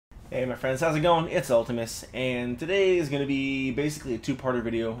Hey my friends, how's it going? It's Ultimus, and today is going to be basically a two-parter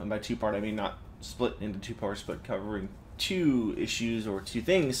video, and by two-part I mean not split into two parts, but covering two issues or two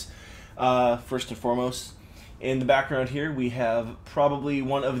things. First and foremost, in the background here we have probably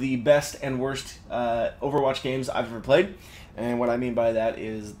one of the best and worst Overwatch games I've ever played, and what I mean by that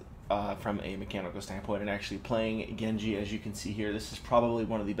is from a mechanical standpoint and actually playing Genji. As you can see here, this is probably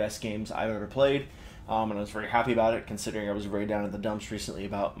one of the best games I've ever played. And I was very happy about it, considering I was very down in the dumps recently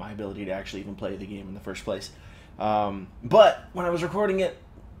about my ability to actually even play the game in the first place. But when I was recording it,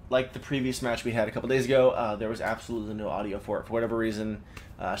 like the previous match we had a couple days ago, there was absolutely no audio for it. For whatever reason,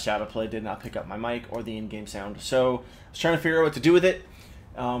 Shadowplay did not pick up my mic or the in-game sound. So I was trying to figure out what to do with it,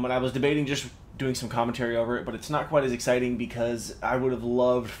 and I was debating just doing some commentary over it, but it's not quite as exciting because I would have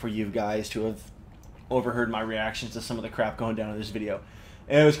loved for you guys to have overheard my reactions to some of the crap going down in this video.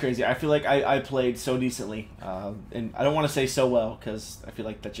 It was crazy. I feel like I played so decently, and I don't want to say so well because I feel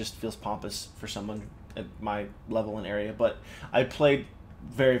like that just feels pompous for someone at my level and area, but I played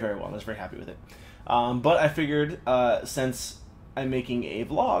very, very well. I was very happy with it. But I figured since I'm making a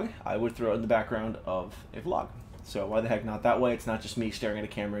vlog, I would throw it in the background of a vlog. So why the heck not that way? It's not just me staring at a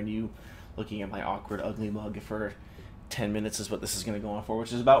camera and you looking at my awkward, ugly mug for 10 minutes is what this is going to go on for,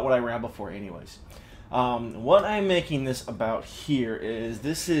 which is about what I ramble for anyways. What I'm making this about here is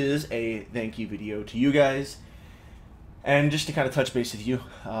this is a thank you video to you guys, and just to kind of touch base with you.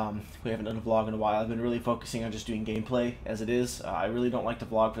 We haven't done a vlog in a while. I've been really focusing on just doing gameplay as it is. I really don't like to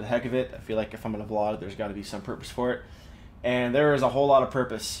vlog for the heck of it. I feel like if I'm going to vlog, there's got to be some purpose for it, and there is a whole lot of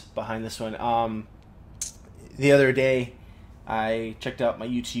purpose behind this one. The other day I checked out my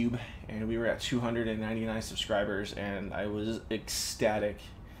YouTube and we were at 299 subscribers, and I was ecstatic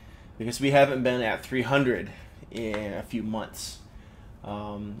because we haven't been at 300 in a few months.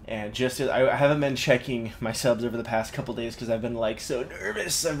 And just I haven't been checking my subs over the past couple days because I've been like so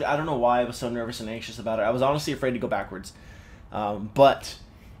nervous. I don't know why I was so nervous and anxious about it. I was honestly afraid to go backwards. But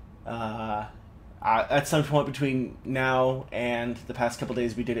at some point between now and the past couple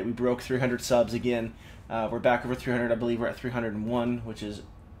days we did it. We broke 300 subs again. We're back over 300. I believe we're at 301, which is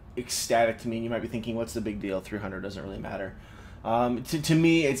ecstatic to me. And you might be thinking, what's the big deal? 300 doesn't really matter. To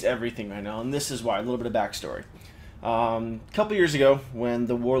me, it's everything right now, and this is why. A little bit of backstory. A couple years ago, when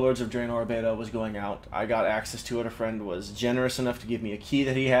the Warlords of Draenor beta was going out, I got access to it. A friend was generous enough to give me a key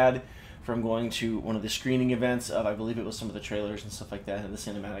that he had from going to one of the screening events of, I believe it was some of the trailers and stuff like that, and the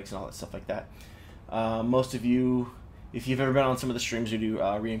cinematics and all that stuff like that. Most of you, if you've ever been on some of the streams we do,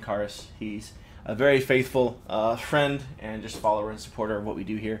 Reincaris, he's a very faithful friend and just follower and supporter of what we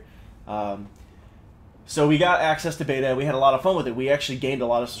do here. So we got access to beta. We had a lot of fun with it. We actually gained a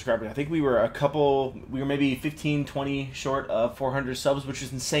lot of subscribers. I think we were maybe 15, 20 short of 400 subs, which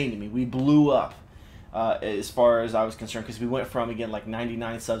is insane to me. We blew up as far as I was concerned because we went from, again, like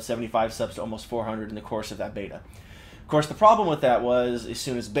 99 subs, 75 subs to almost 400 in the course of that beta. Of course, the problem with that was as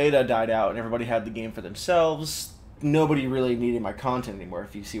soon as beta died out and everybody had the game for themselves, nobody really needed my content anymore,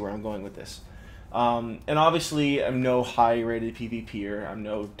 if you see where I'm going with this. And obviously, I'm no high-rated PvPer. I'm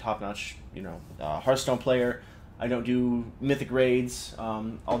no top-notch, Hearthstone player. I don't do mythic raids.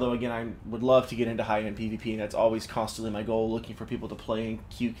 Although, again, I would love to get into high-end PvP, and that's always constantly my goal, looking for people to play and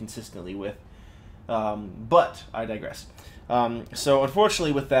queue consistently with. But I digress. So,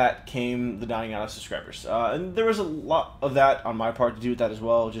 unfortunately, with that came the dying out of subscribers. And there was a lot of that on my part to do with that as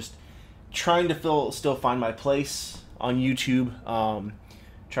well. Just trying to still find my place on YouTube.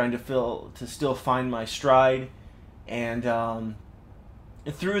 Trying to still find my stride, and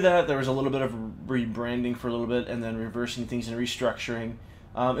through that there was a little bit of rebranding for a little bit, and then reversing things and restructuring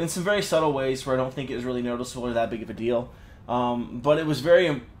in some very subtle ways where I don't think it was really noticeable or that big of a deal, but it was very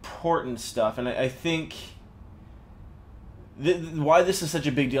important stuff. And I think why this is such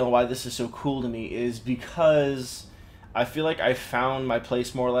a big deal and why this is so cool to me is because I feel like I found my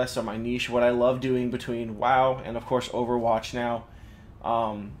place more or less, or my niche, what I love doing between WoW and of course Overwatch now.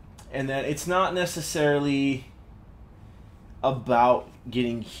 And then it's not necessarily about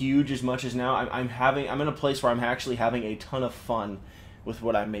getting huge as much as now. I'm in a place where I'm actually having a ton of fun with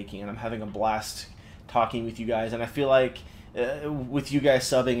what I'm making, and I'm having a blast talking with you guys. And I feel like with you guys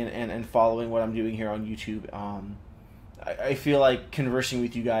subbing and following what I'm doing here on YouTube, I feel like conversing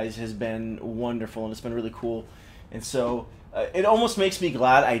with you guys has been wonderful, and it's been really cool. And so it almost makes me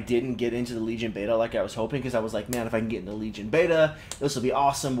glad I didn't get into the Legion beta like I was hoping, because I was like, man, if I can get into Legion beta, this will be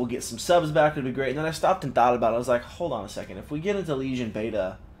awesome. We'll get some subs back. It'll be great. And then I stopped and thought about it. I was like, hold on a second. If we get into Legion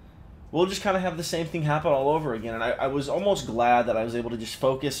beta, we'll just kind of have the same thing happen all over again. And I was almost glad that I was able to just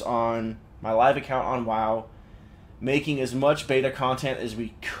focus on my live account on WoW, making as much beta content as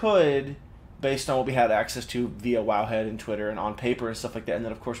we could based on what we had access to via Wowhead and Twitter and on paper and stuff like that. And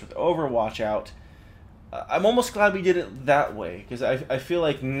then, of course, with Overwatch out, I'm almost glad we did it that way, because I feel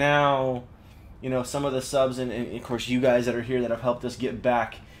like now, you know, some of the subs and, of course, you guys that are here that have helped us get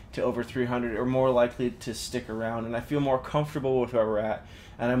back to over 300 are more likely to stick around, and I feel more comfortable with where we're at,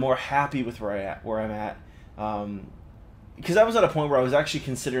 and I'm more happy with where I'm at. Because I was at a point where I was actually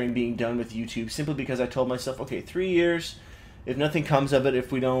considering being done with YouTube, simply because I told myself, okay, 3 years, if nothing comes of it,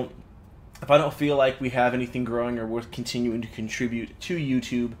 if I don't feel like we have anything growing or worth continuing to contribute to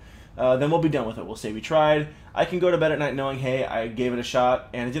YouTube, then we'll be done with it. We'll say we tried. I can go to bed at night knowing, hey, I gave it a shot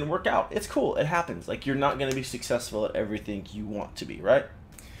and it didn't work out. It's cool. It happens. Like, you're not going to be successful at everything you want to be, right?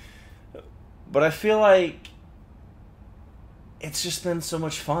 But I feel like it's just been so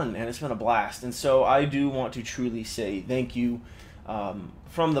much fun, and it's been a blast. And so I do want to truly say thank you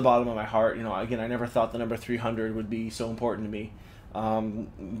from the bottom of my heart. You know, again, I never thought the number 300 would be so important to me.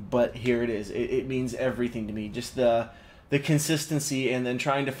 But here it is. It means everything to me. Just the consistency, and then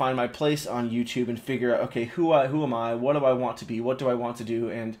trying to find my place on YouTube and figure out, okay, who am I? What do I want to be? What do I want to do?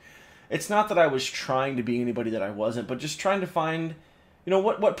 And it's not that I was trying to be anybody that I wasn't, but just trying to find, you know,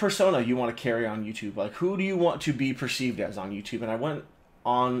 what persona you want to carry on YouTube. Like, who do you want to be perceived as on YouTube? And I went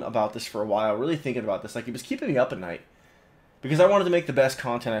on about this for a while, really thinking about this. Like, it was keeping me up at night, because I wanted to make the best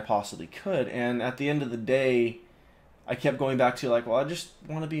content I possibly could. And at the end of the day, I kept going back to, like, well, I just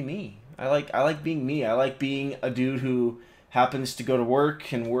want to be me. I like being me. I like being a dude who happens to go to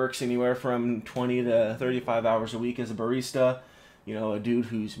work and works anywhere from 20 to 35 hours a week as a barista. You know, a dude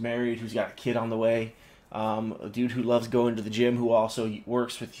who's married, who's got a kid on the way. A dude who loves going to the gym, who also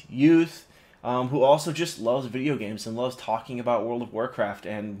works with youth, who also just loves video games and loves talking about World of Warcraft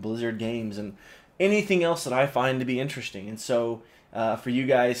and Blizzard games and anything else that I find to be interesting. And so for you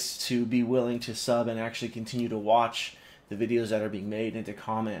guys to be willing to sub and actually continue to watch the videos that are being made and to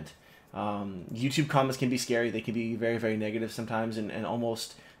comment. YouTube comments can be scary. They can be very, very negative sometimes, and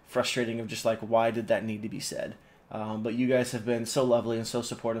almost frustrating, of just like, why did that need to be said? But you guys have been so lovely and so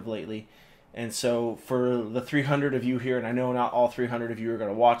supportive lately. And so for the 300 of you here, and I know not all 300 of you are going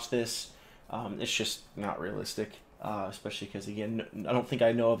to watch this, it's just not realistic, especially because, again, I don't think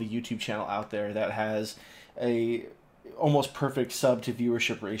I know of a YouTube channel out there that has a almost perfect sub to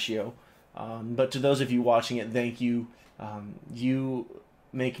viewership ratio. But to those of you watching it, thank you. You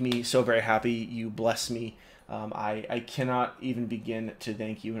make me so very happy. You bless me. I cannot even begin to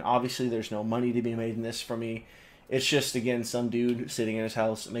thank you. And obviously there's no money to be made in this for me. It's just, again, some dude sitting in his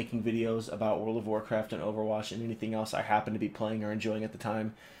house making videos about World of Warcraft and Overwatch and anything else I happen to be playing or enjoying at the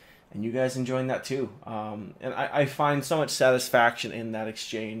time. And you guys enjoying that too. And I find so much satisfaction in that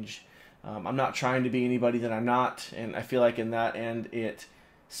exchange. I'm not trying to be anybody that I'm not. And I feel like in that end, it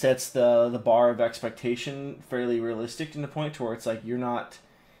sets the bar of expectation fairly realistic, to the point to where it's like, you're not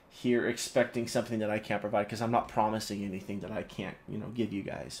here expecting something that I can't provide, because I'm not promising anything that I can't, you know, give you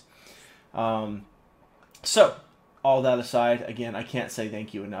guys. So all that aside, again, I can't say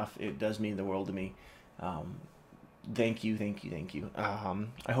thank you enough. It does mean the world to me. Thank you, thank you, thank you.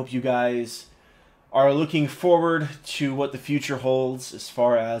 I hope you guys are looking forward to what the future holds as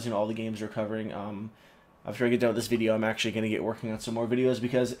far as, you know, all the games we're covering. After I get done with this video, I'm actually going to get working on some more videos,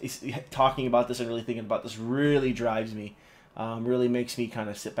 because talking about this and really thinking about this really drives me. Really makes me kind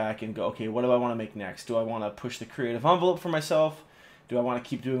of sit back and go, okay, what do I want to make next? Do I want to push the creative envelope for myself? Do I want to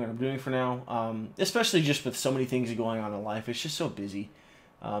keep doing what I'm doing for now? Especially just with so many things going on in life. It's just so busy.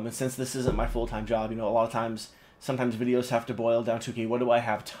 And since this isn't my full-time job, you know, a lot of times, sometimes videos have to boil down to, okay, what do I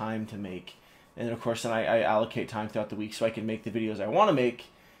have time to make? And then, of course, then I allocate time throughout the week so I can make the videos I want to make.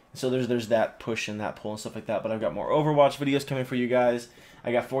 So there's that push and that pull and stuff like that. But I've got more Overwatch videos coming for you guys.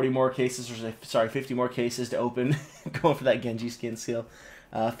 I got 40 more cases, or sorry, 50 more cases to open. Going for that Genji skin skill.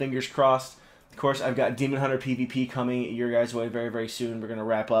 Fingers crossed. Of course, I've got Demon Hunter PvP coming your guys' way very, very soon. We're going to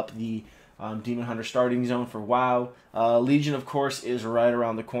wrap up the Demon Hunter starting zone for WoW. Legion, of course, is right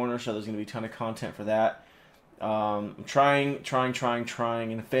around the corner, so there's going to be a ton of content for that. I'm trying,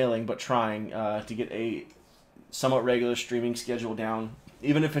 and failing, but trying to get a somewhat regular streaming schedule down.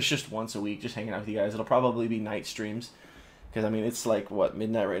 Even if it's just once a week, just hanging out with you guys. It'll probably be night streams. Because, I mean, it's like, what,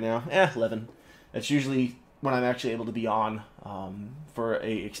 midnight right now? 11. That's usually when I'm actually able to be on for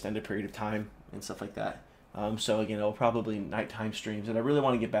a extended period of time and stuff like that. So, again, it'll probably nighttime streams. And I really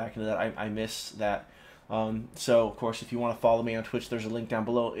want to get back into that. I miss that. So, of course, if you want to follow me on Twitch, there's a link down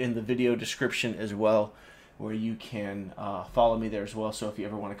below in the video description as well, where you can follow me there as well. So if you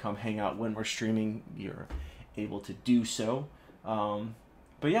ever want to come hang out when we're streaming, you're able to do so.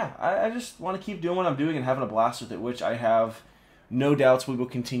 But yeah, I just want to keep doing what I'm doing and having a blast with it, which I have no doubts we will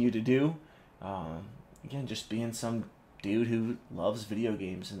continue to do. Again, just being some dude who loves video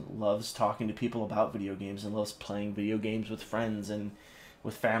games and loves talking to people about video games and loves playing video games with friends and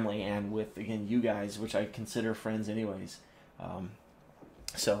with family and with, again, you guys, which I consider friends anyways.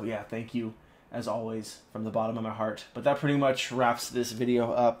 So yeah, thank you as always from the bottom of my heart. But that pretty much wraps this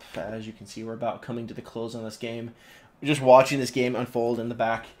video up. As you can see, we're about coming to the close on this game. We're just watching this game unfold in the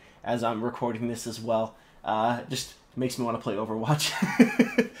back as I'm recording this as well. Just makes me want to play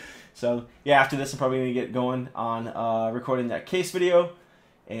Overwatch. So yeah, after this I'm probably going to get going on recording that case video.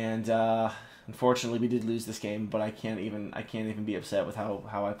 And unfortunately we did lose this game, but I can't even be upset with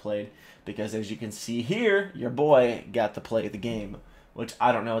how I played, because as you can see here, your boy got to play the game, which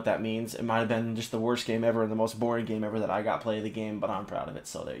I don't know what that means. It might have been just the worst game ever and the most boring game ever that I got to play the game, but I'm proud of it,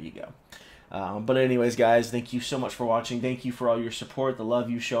 so there you go. But anyways, guys, thank you so much for watching. Thank you for all your support, the love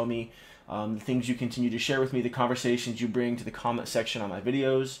you show me, the things you continue to share with me, the conversations you bring to the comment section on my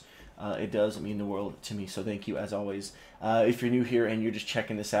videos. It does mean the world to me, so thank you as always. If you're new here and you're just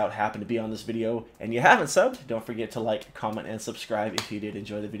checking this out, happen to be on this video, and you haven't subbed, don't forget to like, comment, and subscribe if you did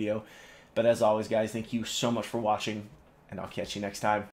enjoy the video. But as always, guys, thank you so much for watching, and I'll catch you next time.